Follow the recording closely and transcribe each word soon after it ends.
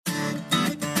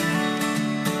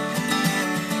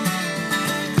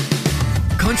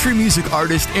Country music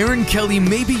artist Erin Kelly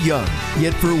may be young,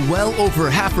 yet for well over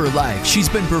half her life, she's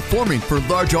been performing for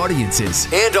large audiences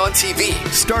and on TV,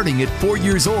 starting at 4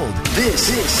 years old. This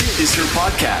is her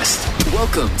podcast.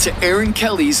 Welcome to Erin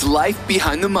Kelly's Life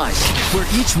Behind the Mic, where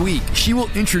each week she will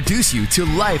introduce you to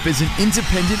life as an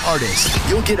independent artist.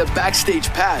 You'll get a backstage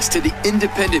pass to the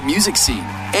independent music scene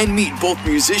and meet both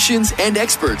musicians and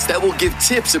experts that will give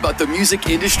tips about the music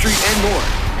industry and more.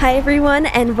 Hi everyone,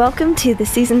 and welcome to the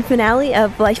season finale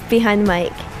of Life Behind the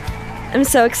Mic. I'm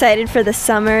so excited for the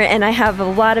summer, and I have a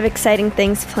lot of exciting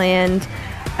things planned.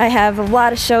 I have a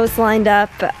lot of shows lined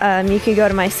up. You can go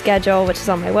to my schedule, which is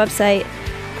on my website.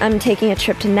 I'm taking a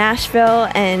trip to Nashville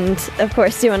and, of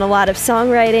course, doing a lot of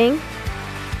songwriting.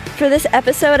 For this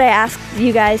episode, I asked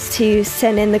you guys to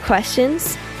send in the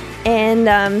questions,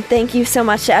 and thank you so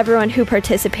much to everyone who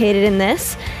participated in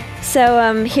this.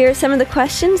 So here are some of the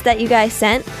questions that you guys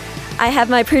sent. I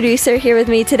have my producer here with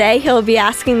me today. He'll be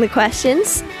asking the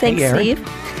questions. Thanks, hey, Steve.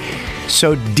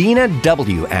 So Dina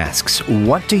W. asks,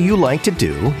 what do you like to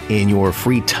do in your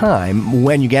free time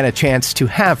when you get a chance to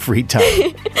have free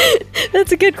time?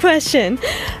 That's a good question.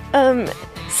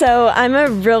 So I'm a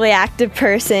really active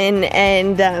person,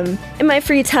 and in my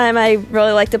free time, I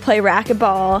really like to play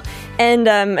racquetball. And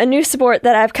a new sport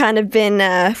that I've kind of been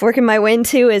working my way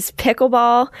into is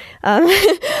pickleball.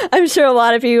 I'm sure a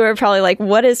lot of you are probably like,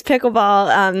 what is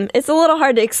pickleball? It's a little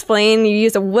hard to explain. You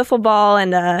use a wiffle ball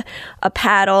and a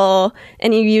paddle,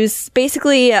 and you use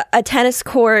basically a tennis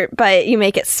court, but you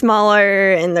make it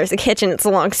smaller, and there's a kitchen. It's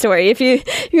a long story. If you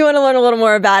want to learn a little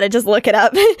more about it, just look it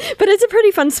up. But it's a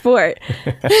pretty fun sport.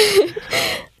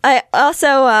 I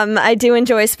also, I do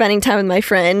enjoy spending time with my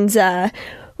friends.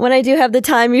 When I do have the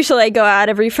time, usually I go out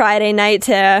every Friday night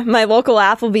to my local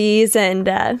Applebee's, and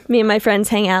me and my friends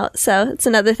hang out. So it's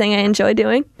another thing I enjoy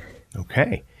doing.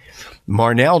 Okay.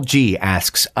 Marnell G.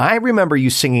 asks, I remember you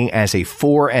singing as a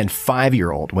 4- and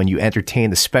 5-year-old when you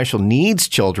entertained the special needs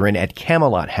children at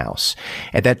Camelot House.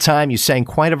 At that time, you sang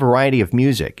quite a variety of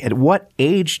music. At what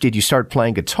age did you start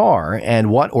playing guitar,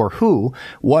 and what or who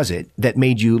was it that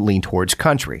made you lean towards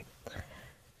country?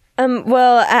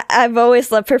 Well, I've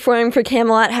always loved performing for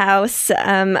Camelot House.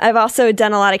 I've also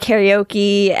done a lot of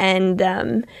karaoke,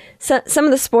 and some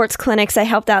of the sports clinics I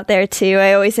helped out there too.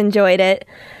 I always enjoyed it.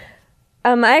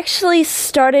 I actually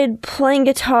started playing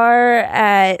guitar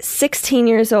at 16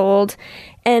 years old,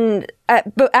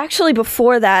 but actually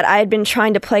before that, I had been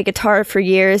trying to play guitar for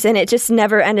years, and it just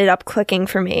never ended up clicking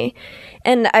for me.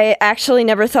 And I actually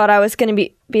never thought I was going to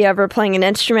be ever playing an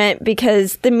instrument,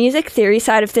 because the music theory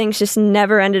side of things just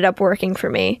never ended up working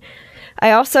for me. I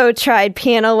also tried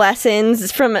piano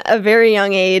lessons from a very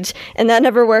young age, and that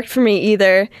never worked for me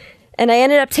either. And I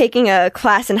ended up taking a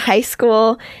class in high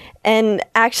school and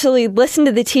actually listened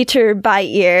to the teacher by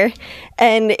ear.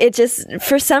 And it just,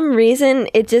 for some reason,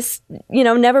 it just,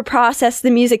 never processed the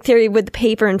music theory with the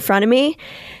paper in front of me.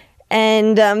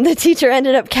 And the teacher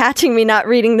ended up catching me not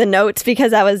reading the notes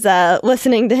because I was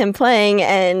listening to him playing,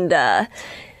 and I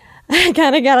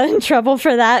kind of got in trouble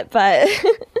for that. But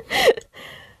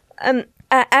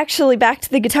actually, back to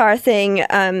the guitar thing,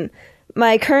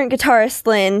 my current guitarist,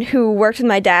 Lynn, who worked with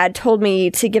my dad, told me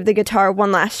to give the guitar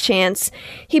one last chance.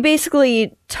 He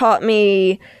basically taught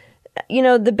me,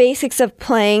 the basics of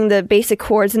playing, the basic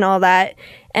chords and all that.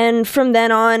 And from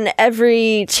then on,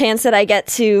 every chance that I get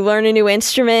to learn a new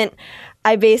instrument,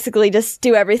 I basically just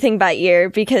do everything by ear,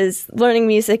 because learning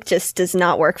music just does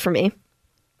not work for me.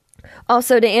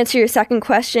 Also, to answer your second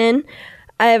question,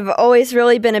 I've always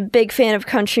really been a big fan of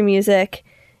country music.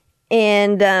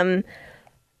 And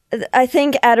I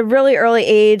think at a really early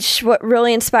age, what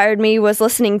really inspired me was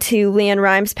listening to LeAnn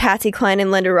Rimes, Patsy Cline,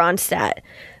 and Linda Ronstadt.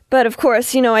 But of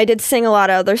course, I did sing a lot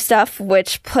of other stuff,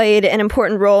 which played an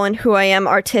important role in who I am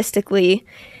artistically.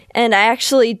 And I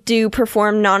actually do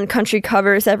perform non-country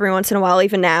covers every once in a while,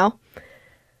 even now.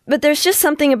 But there's just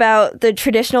something about the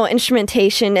traditional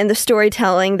instrumentation and the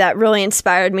storytelling that really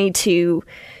inspired me to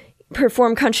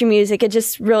perform country music. It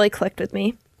just really clicked with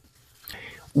me.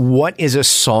 What is a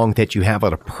song that you have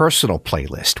on a personal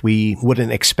playlist we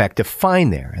wouldn't expect to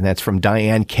find there? And that's from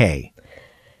Diane K.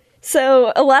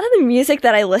 So a lot of the music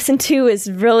that I listen to is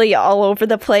really all over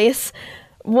the place.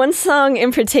 One song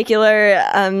in particular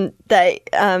that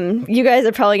you guys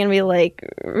are probably going to be like,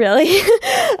 really?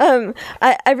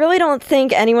 I really don't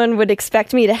think anyone would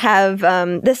expect me to have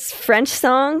this French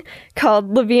song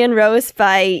called La Vie en Rose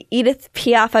by Edith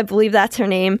Piaf. I believe that's her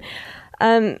name.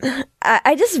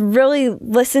 I just really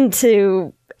listen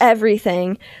to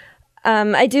everything.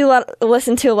 I do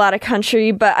listen to a lot of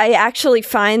country, but I actually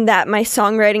find that my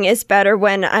songwriting is better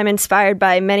when I'm inspired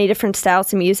by many different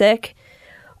styles of music.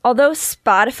 although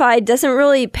Spotify doesn't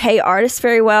really pay artists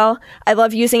very well, I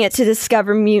love using it to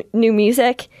discover new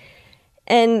music.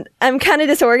 And I'm kind of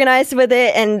disorganized with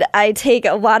it, and I take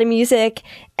a lot of music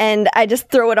and I just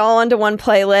throw it all onto one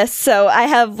playlist. So I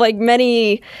have like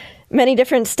many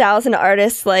different styles and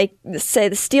artists, like say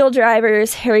the Steel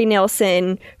Drivers, Harry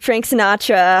Nilsson, Frank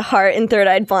Sinatra, Heart, and Third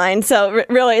Eye Blind. So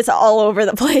really it's all over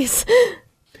the place.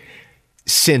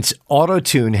 Since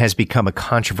autotune has become a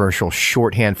controversial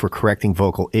shorthand for correcting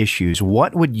vocal issues,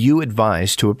 what would you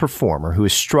advise to a performer who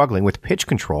is struggling with pitch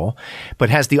control,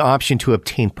 but has the option to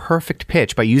obtain perfect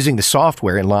pitch by using the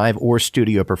software in live or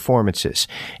studio performances?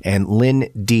 And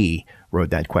Lynn D. wrote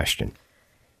that question.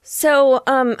 So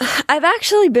I've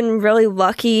actually been really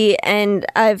lucky, and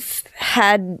I've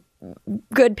had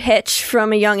good pitch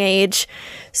from a young age.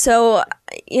 So,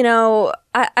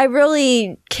 I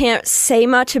really can't say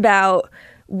much about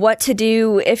what to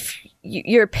do if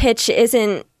your pitch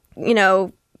isn't,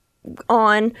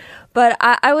 on. But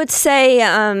I would say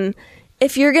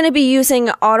if you're going to be using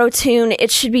autotune,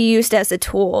 it should be used as a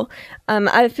tool.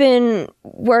 I've been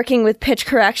working with pitch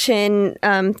correction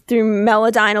through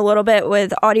Melodyne a little bit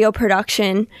with audio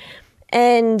production.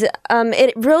 And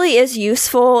it really is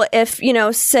useful if,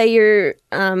 say you're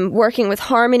working with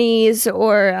harmonies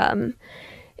or,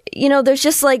 there's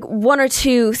just like one or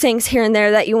two things here and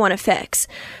there that you want to fix.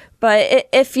 But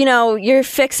if, you're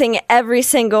fixing every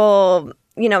single,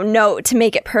 note to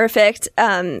make it perfect,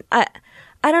 I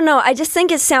don't know. I just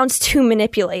think it sounds too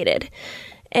manipulated.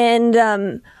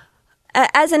 And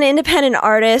as an independent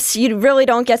artist, you really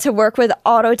don't get to work with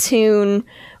autotune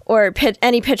or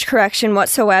any pitch correction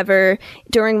whatsoever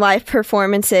during live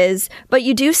performances. But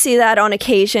you do see that on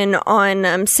occasion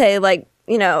on, say, like,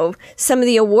 some of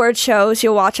the award shows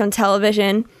you'll watch on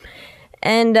television.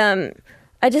 And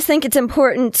I just think it's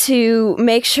important to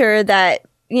make sure that,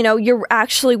 you're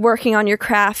actually working on your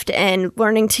craft and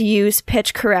learning to use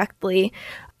pitch correctly.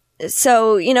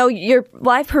 So, your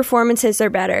live performances are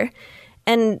better.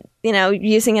 And,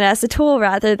 using it as a tool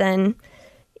rather than,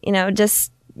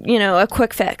 just a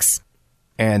quick fix.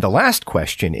 And the last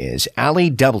question is, Ali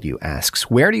W. asks,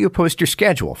 where do you post your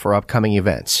schedule for upcoming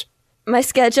events? My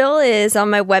schedule is on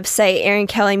my website,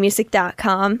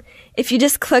 aaronkellymusic.com. If you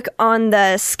just click on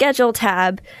the schedule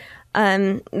tab,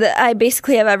 I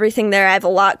basically have everything there. I have a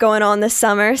lot going on this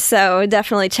summer, so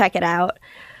definitely check it out.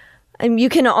 You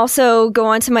can also go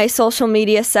onto my social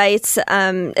media sites,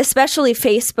 especially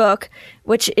Facebook,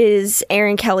 which is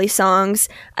Aaron Kelly Songs.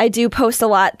 I do post a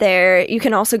lot there. You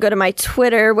can also go to my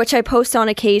Twitter, which I post on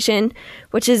occasion,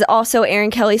 which is also Aaron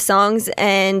Kelly Songs,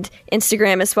 and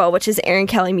Instagram as well, which is Aaron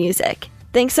Kelly Music.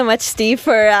 Thanks so much, Steve,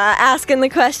 for asking the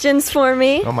questions for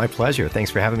me. Oh, my pleasure. Thanks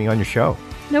for having me on your show.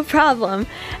 No problem.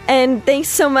 And thanks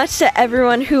so much to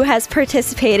everyone who has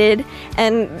participated.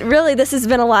 And really, this has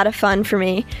been a lot of fun for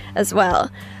me as well.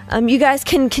 You guys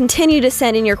can continue to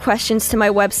send in your questions to my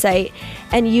website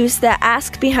and use the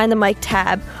Ask Behind the Mic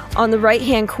tab on the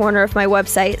right-hand corner of my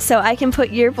website so I can put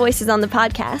your voices on the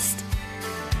podcast.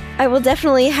 I will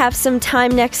definitely have some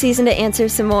time next season to answer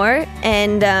some more.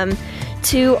 And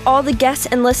to all the guests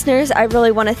and listeners, I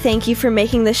really want to thank you for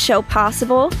making this show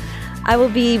possible. I will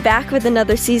be back with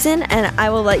another season, and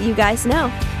I will let you guys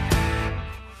know.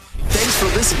 Thanks for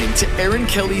listening to Aaron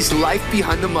Kelly's Life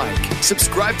Behind the Mic.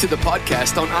 Subscribe to the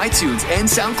podcast on iTunes and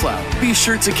SoundCloud. Be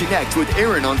sure to connect with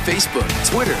Aaron on Facebook,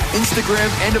 Twitter,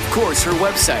 Instagram, and of course her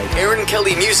website,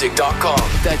 aaronkellymusic.com.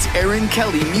 That's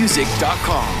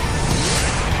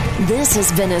aaronkellymusic.com. This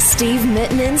has been a Steve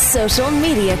Mittman social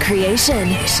media creation.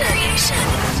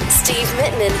 Steve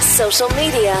Mittman,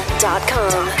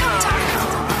 socialmedia.com.